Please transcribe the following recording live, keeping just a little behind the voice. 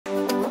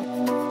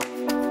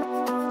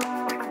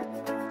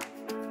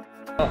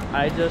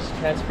I just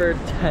transferred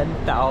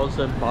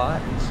 10,000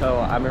 baht, so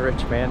I'm a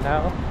rich man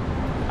now.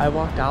 I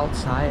walked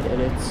outside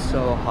and it's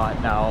so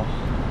hot now.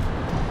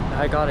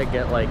 I gotta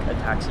get like a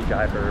taxi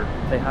driver.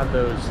 They have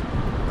those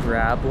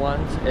Grab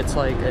ones. It's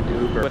like an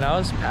Uber. When I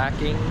was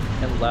packing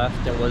and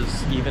left and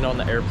was even on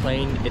the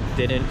airplane, it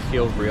didn't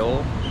feel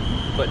real.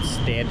 But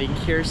standing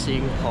here,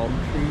 seeing palm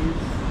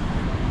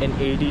trees in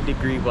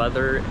 80-degree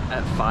weather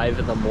at 5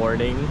 in the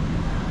morning,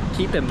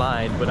 keep in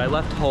mind, when I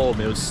left home,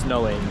 it was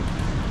snowing.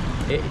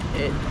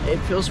 It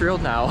feels real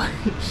now,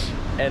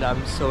 and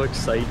I'm so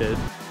excited.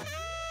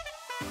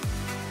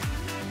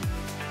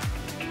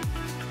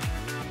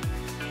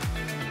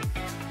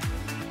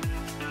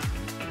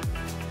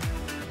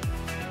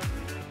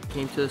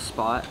 Came to the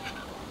spot.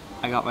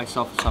 I got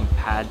myself some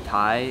pad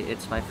thai.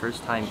 It's my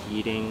first time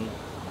eating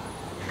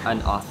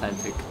an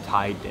authentic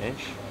Thai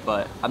dish,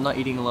 but I'm not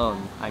eating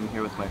alone. I'm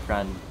here with my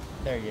friend.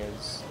 There he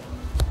is.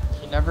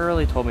 He never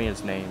really told me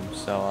his name,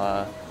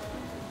 so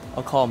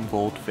I'll call him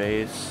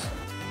Boldface.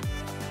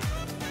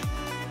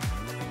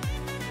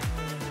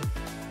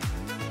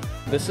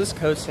 This is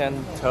Koh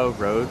San To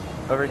Road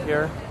over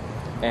here,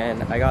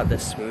 and I got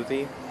this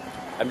smoothie.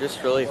 I'm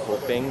just really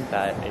hoping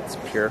that it's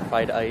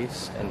purified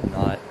ice and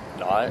not,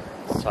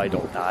 so I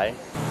don't die.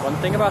 One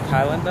thing about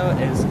Thailand though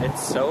is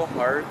it's so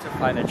hard to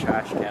find a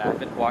trash can. I've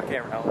been walking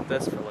around with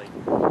this for like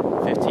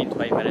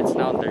 15-20 minutes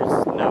now and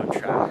there's no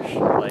trash.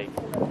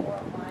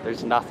 Like,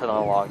 there's nothing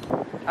along.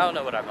 I don't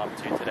know what I'm up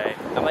to today.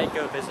 I might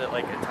go visit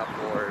like a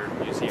temple or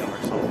museum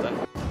or something.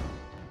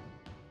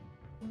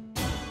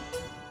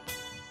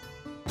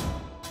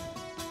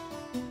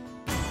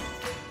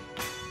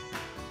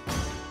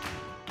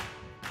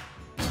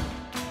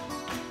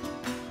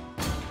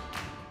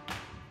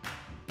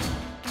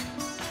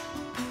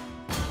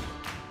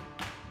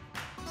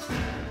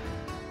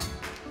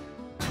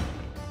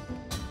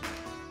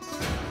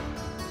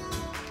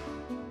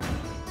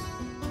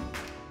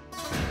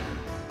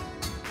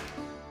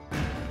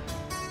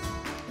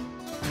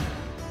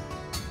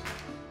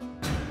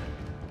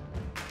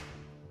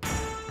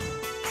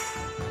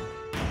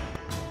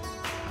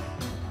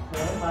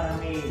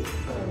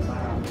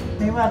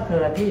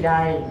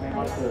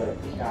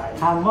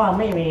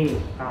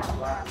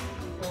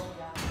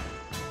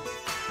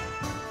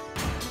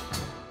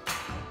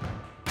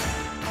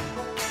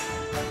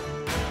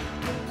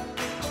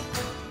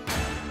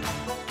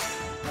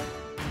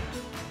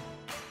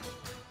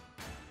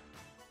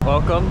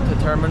 Welcome to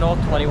Terminal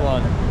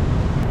 21.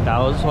 That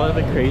was one of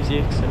the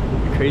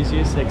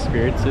craziest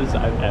experiences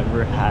I've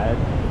ever had.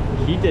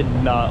 He did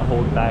not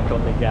hold back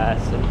on the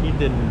gas, and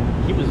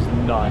he was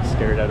not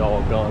scared at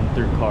all going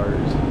through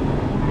cars.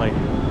 Like,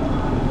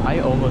 I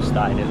almost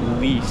died at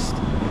least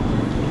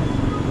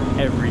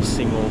every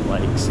single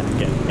like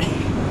second.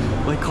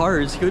 Like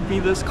cars, he would be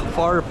this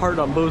far apart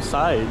on both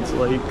sides.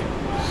 Like,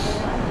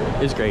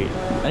 it's great.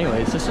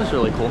 Anyways, this is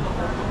really cool.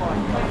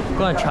 I'm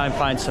gonna try and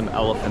find some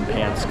elephant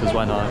pants, because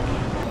why not?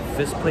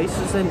 This place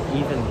isn't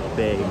even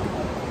big.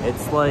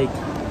 It's like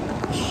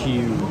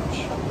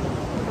huge.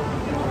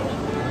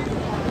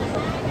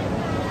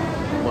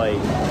 Like,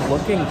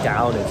 looking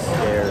down is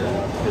scary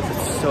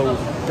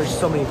because there's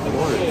so many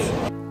floors.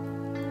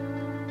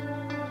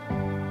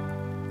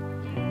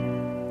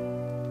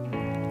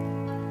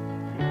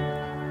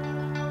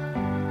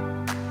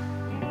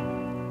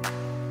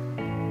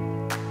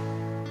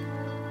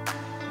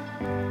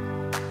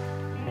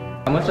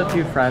 I'm with a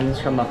few friends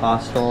from the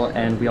hostel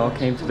and we all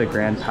came to the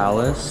Grand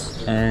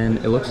Palace and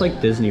it looks like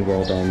Disney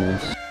World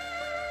almost.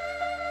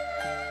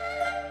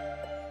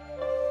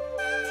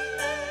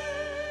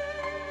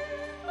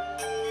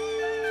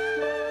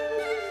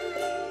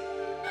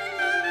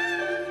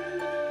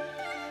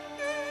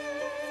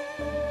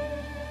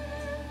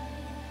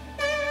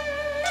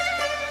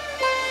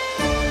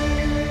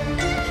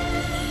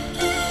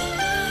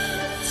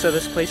 So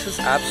this place is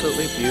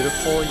absolutely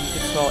beautiful. You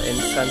can smell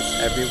incense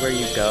everywhere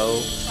you go.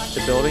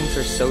 The buildings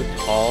are so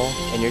tall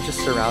and you're just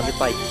surrounded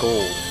by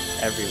gold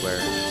everywhere.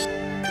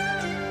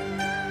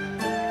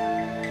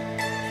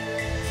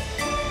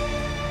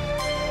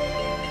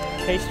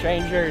 Hey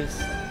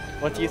strangers,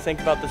 what do you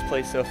think about this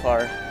place so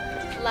far?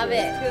 Love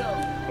it.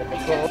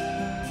 Cool.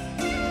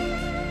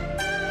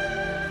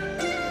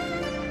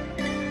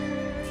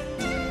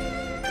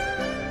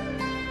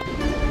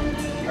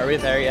 Are we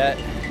there yet?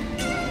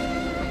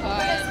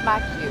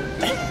 Smack you.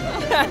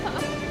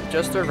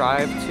 Just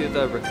arrived to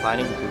the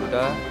reclining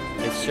Buddha.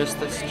 It's just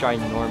this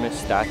ginormous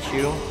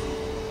statue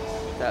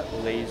that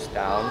lays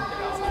down.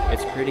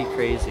 It's pretty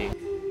crazy.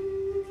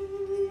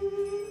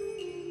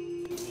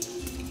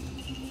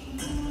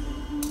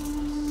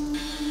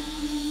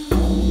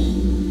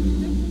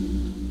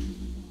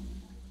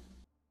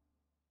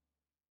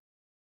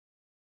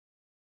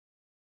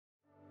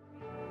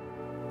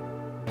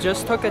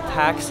 Just took a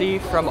taxi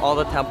from all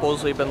the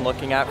temples we've been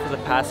looking at for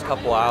the past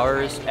couple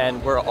hours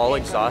and we're all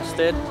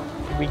exhausted.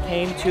 We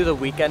came to the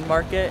weekend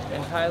market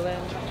in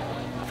Thailand.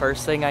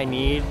 First thing I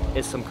need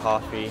is some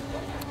coffee.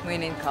 We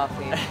need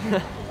coffee.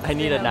 I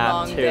need a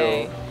nap too.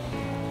 Day.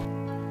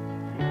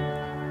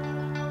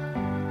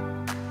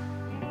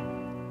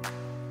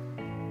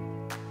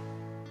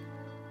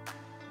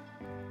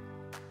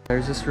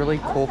 There's this really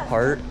cool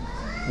part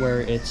where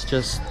it's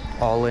just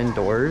all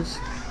indoors,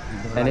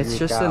 and it's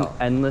just an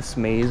endless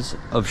maze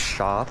of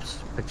shops,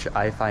 which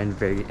I find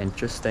very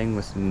interesting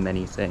with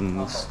many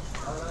things.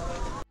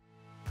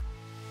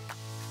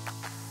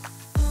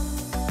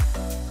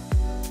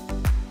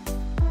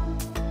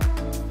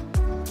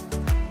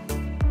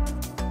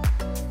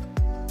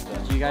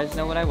 Do you guys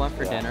know what I want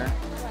for dinner?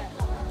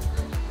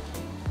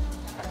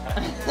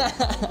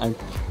 I'm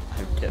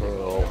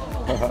kidding.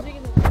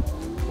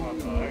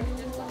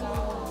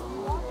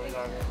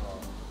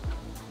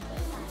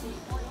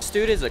 This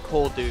dude is a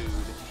cool dude.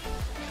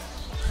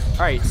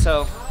 Alright,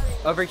 so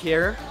over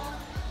here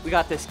we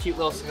got this cute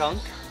little skunk.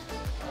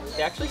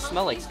 They actually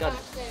smell like skunk.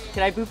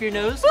 Can I boop your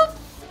nose?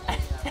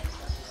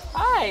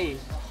 Hi!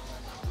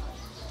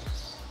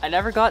 I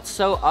never got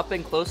so up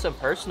and close and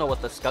personal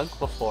with a skunk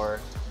before.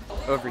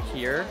 Over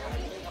here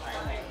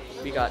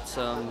we got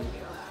some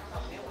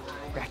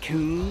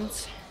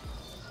raccoons.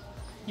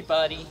 Hey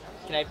buddy,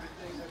 can I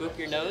boop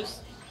your nose?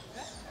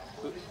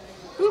 Boop.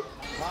 Boop.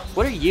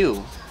 What are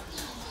you?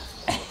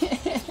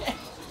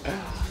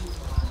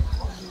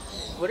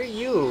 What are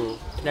you?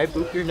 Can I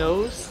boop your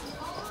nose?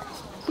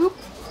 Boop.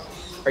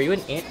 Are you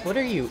an ant? What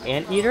are you,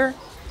 anteater?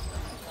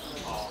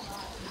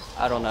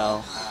 I don't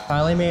know.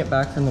 Finally made it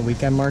back from the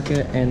weekend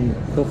market, and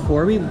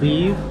before we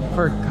leave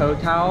for Koh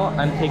Tao,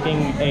 I'm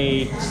taking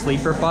a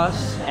sleeper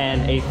bus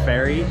and a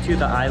ferry to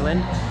the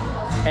island,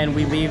 and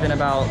we leave in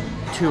about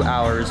 2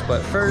 hours.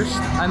 But first,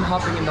 I'm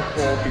hopping in the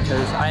pool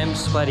because I am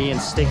sweaty and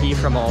sticky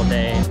from all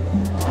day.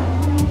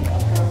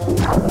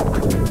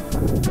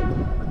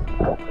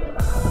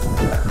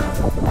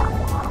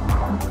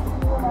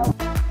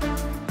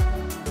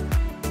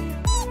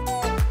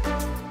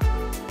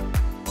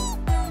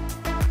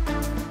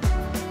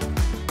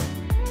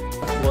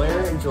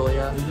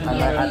 Julia,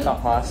 I'm at the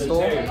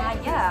hostel.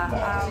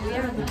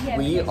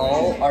 We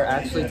all are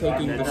actually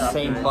taking the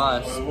same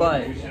bus,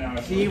 but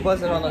he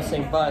wasn't on the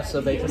same bus,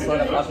 so they just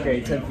let him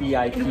upgrade to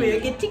VIP. We're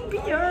getting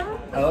beer.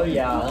 Oh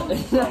yeah.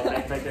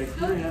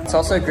 It's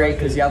also great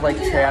because you have like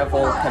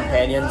travel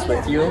companions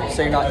with you,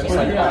 so you're not just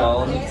like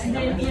alone.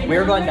 We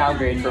were going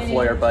downgrade for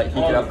Floyer, but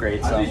he could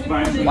upgrade, so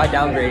why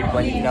downgrade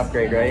when you can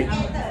upgrade, right?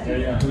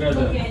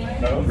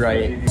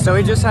 Right. So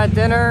we just had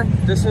dinner.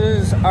 This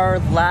is our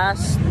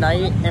last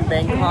night in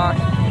Bangkok.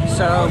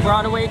 So we're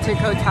on the way to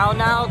Koh Tao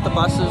now. The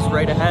bus is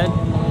right ahead.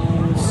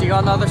 See you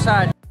on the other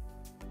side.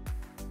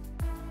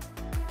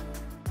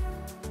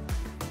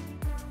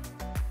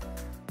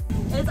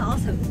 It's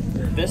awesome.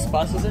 This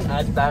bus isn't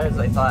as bad as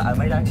I thought. I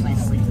might actually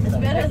sleep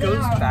in it. It goes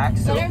back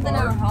so better than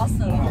our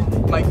hostel.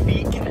 My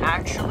feet can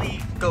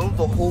actually go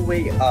the whole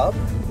way up.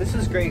 This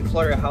is great,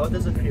 Flora. How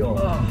does it feel?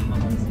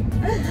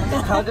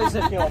 How does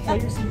it feel?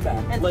 Put your seat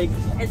back. Like,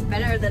 it's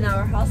better than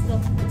our hostel.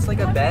 It's like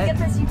a bed. Get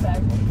my seat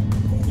back.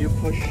 You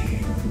push.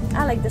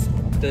 I like this.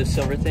 The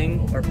silver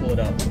thing, or pull it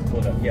up. Pull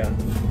it up. Yeah.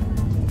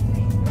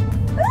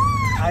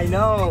 I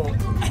know.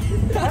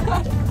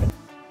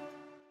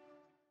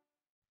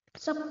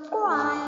 Subscribe.